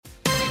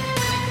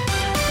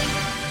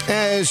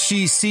As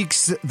she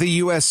seeks the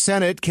U.S.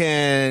 Senate,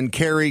 can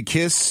Kari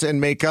kiss and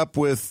make up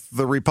with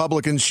the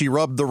Republicans she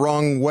rubbed the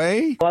wrong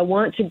way? I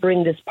want to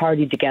bring this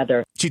party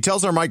together. She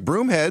tells our Mike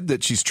Broomhead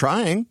that she's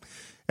trying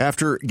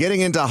after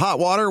getting into hot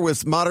water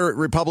with moderate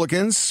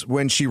Republicans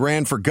when she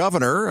ran for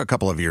governor a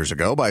couple of years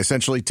ago by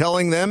essentially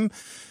telling them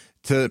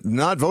to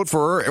not vote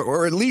for her,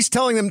 or at least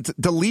telling them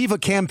to leave a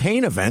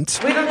campaign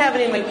event. We don't have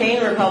any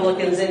McCain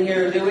Republicans in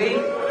here, do we?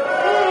 All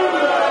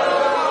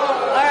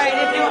right,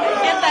 if you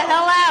get the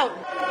hell out.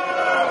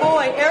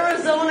 Boy,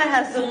 Arizona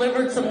has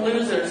delivered some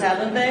losers,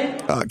 haven't they?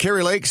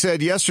 Kari Lake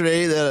said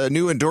yesterday that a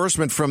new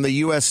endorsement from the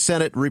U.S.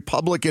 Senate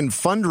Republican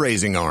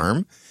fundraising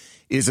arm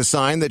is a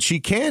sign that she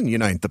can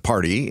unite the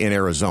party in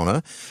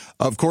Arizona.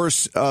 Of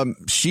course,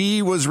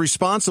 she was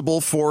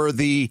responsible for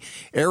the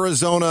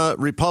Arizona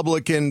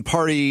Republican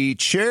Party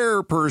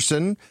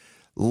chairperson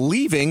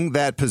leaving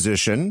that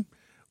position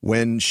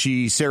when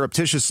she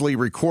surreptitiously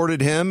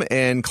recorded him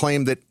and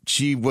claimed that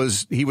he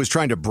was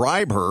trying to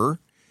bribe her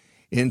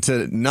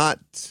into not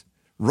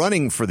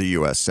running for the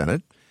U.S.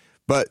 Senate.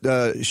 But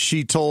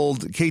she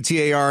told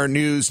KTAR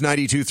News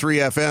 92.3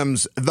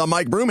 FM's The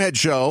Mike Broomhead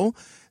Show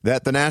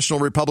that the National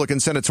Republican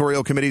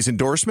Senatorial Committee's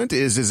endorsement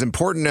is as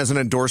important as an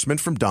endorsement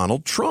from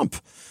Donald Trump.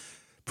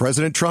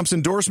 President Trump's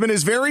endorsement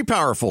is very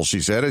powerful, she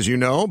said, as you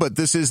know, but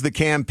this is the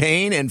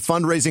campaign and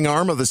fundraising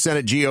arm of the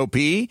Senate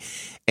GOP,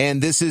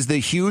 and this is the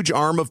huge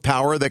arm of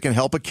power that can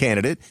help a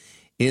candidate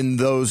in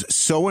those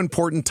so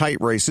important tight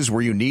races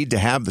where you need to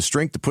have the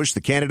strength to push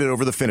the candidate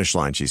over the finish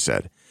line, she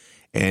said.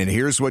 And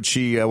here's what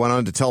she went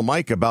on to tell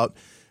Mike about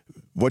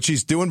what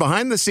she's doing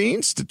behind the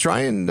scenes to try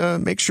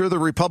and make sure the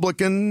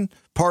Republican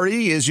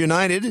Party is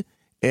united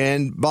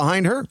and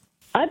behind her.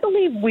 I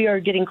believe we are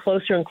getting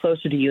closer and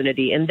closer to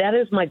unity, and that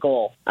is my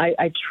goal.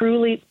 I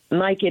truly,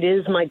 Mike, it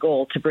is my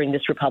goal to bring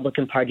this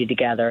Republican Party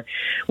together.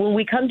 When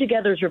we come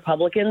together as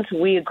Republicans,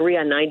 we agree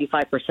on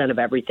 95% of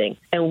everything,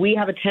 and we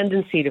have a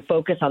tendency to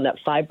focus on that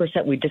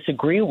 5% we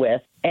disagree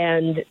with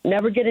and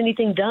never get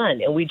anything done,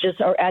 and we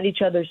just are at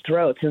each other's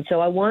throats. And so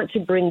I want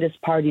to bring this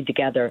party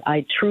together.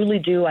 I truly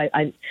do.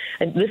 And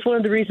this is one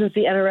of the reasons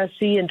the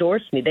NRSC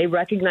endorsed me. They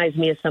recognize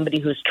me as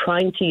somebody who's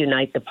trying to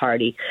unite the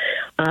party.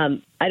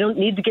 I don't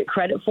need to get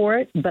credit for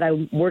it, but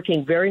I'm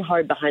working very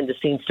hard behind the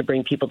scenes to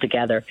bring people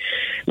together.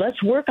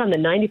 Let's work on the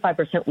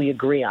 95% we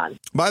agree on.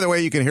 By the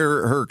way, you can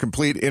hear her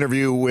complete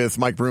interview with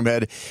Mike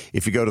Broomhead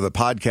if you go to the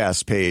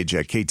podcast page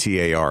at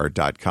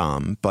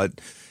ktar.com.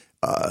 But,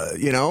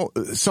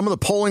 some of the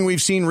polling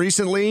we've seen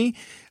recently,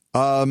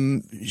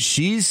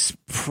 she's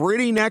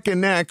pretty neck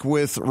and neck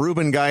with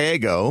Ruben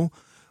Gallego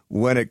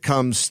when it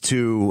comes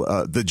to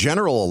the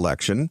general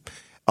election.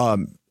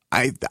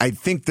 I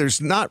think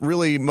there's not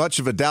really much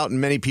of a doubt in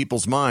many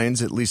people's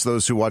minds, at least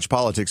those who watch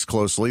politics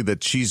closely,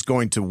 that she's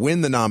going to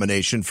win the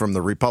nomination from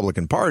the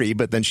Republican Party,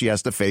 but then she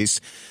has to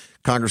face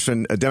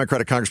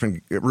Democratic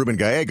Congressman Ruben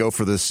Gallego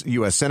for this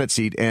U.S. Senate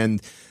seat.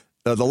 And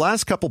the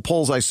last couple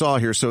polls I saw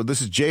here, so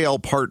this is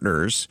JL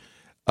Partners,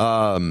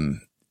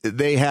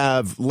 they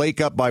have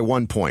Lake up by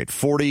 1 point,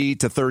 40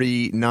 to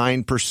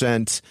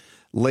 39%.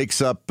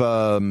 Lake's up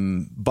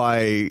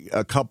by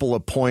a couple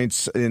of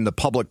points in the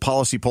public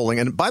policy polling.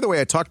 And by the way,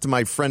 I talked to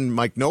my friend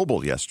Mike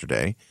Noble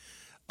yesterday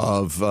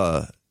of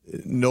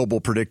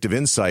Noble Predictive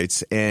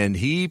Insights, and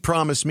he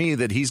promised me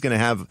that he's going to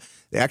have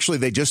 – actually,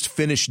 they just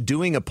finished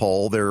doing a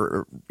poll.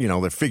 They're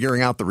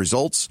figuring out the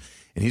results,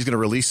 and he's going to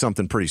release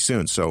something pretty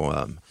soon. So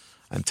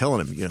I'm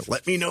telling him,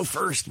 let me know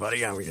first, buddy,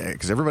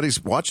 because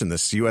everybody's watching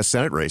this U.S.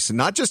 Senate race, and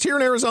not just here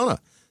in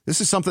Arizona. This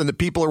is something that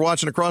people are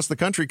watching across the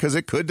country because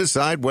it could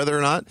decide whether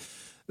or not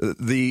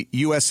the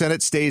U.S.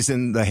 Senate stays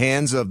in the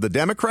hands of the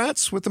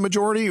Democrats with the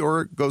majority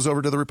or goes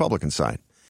over to the Republican side.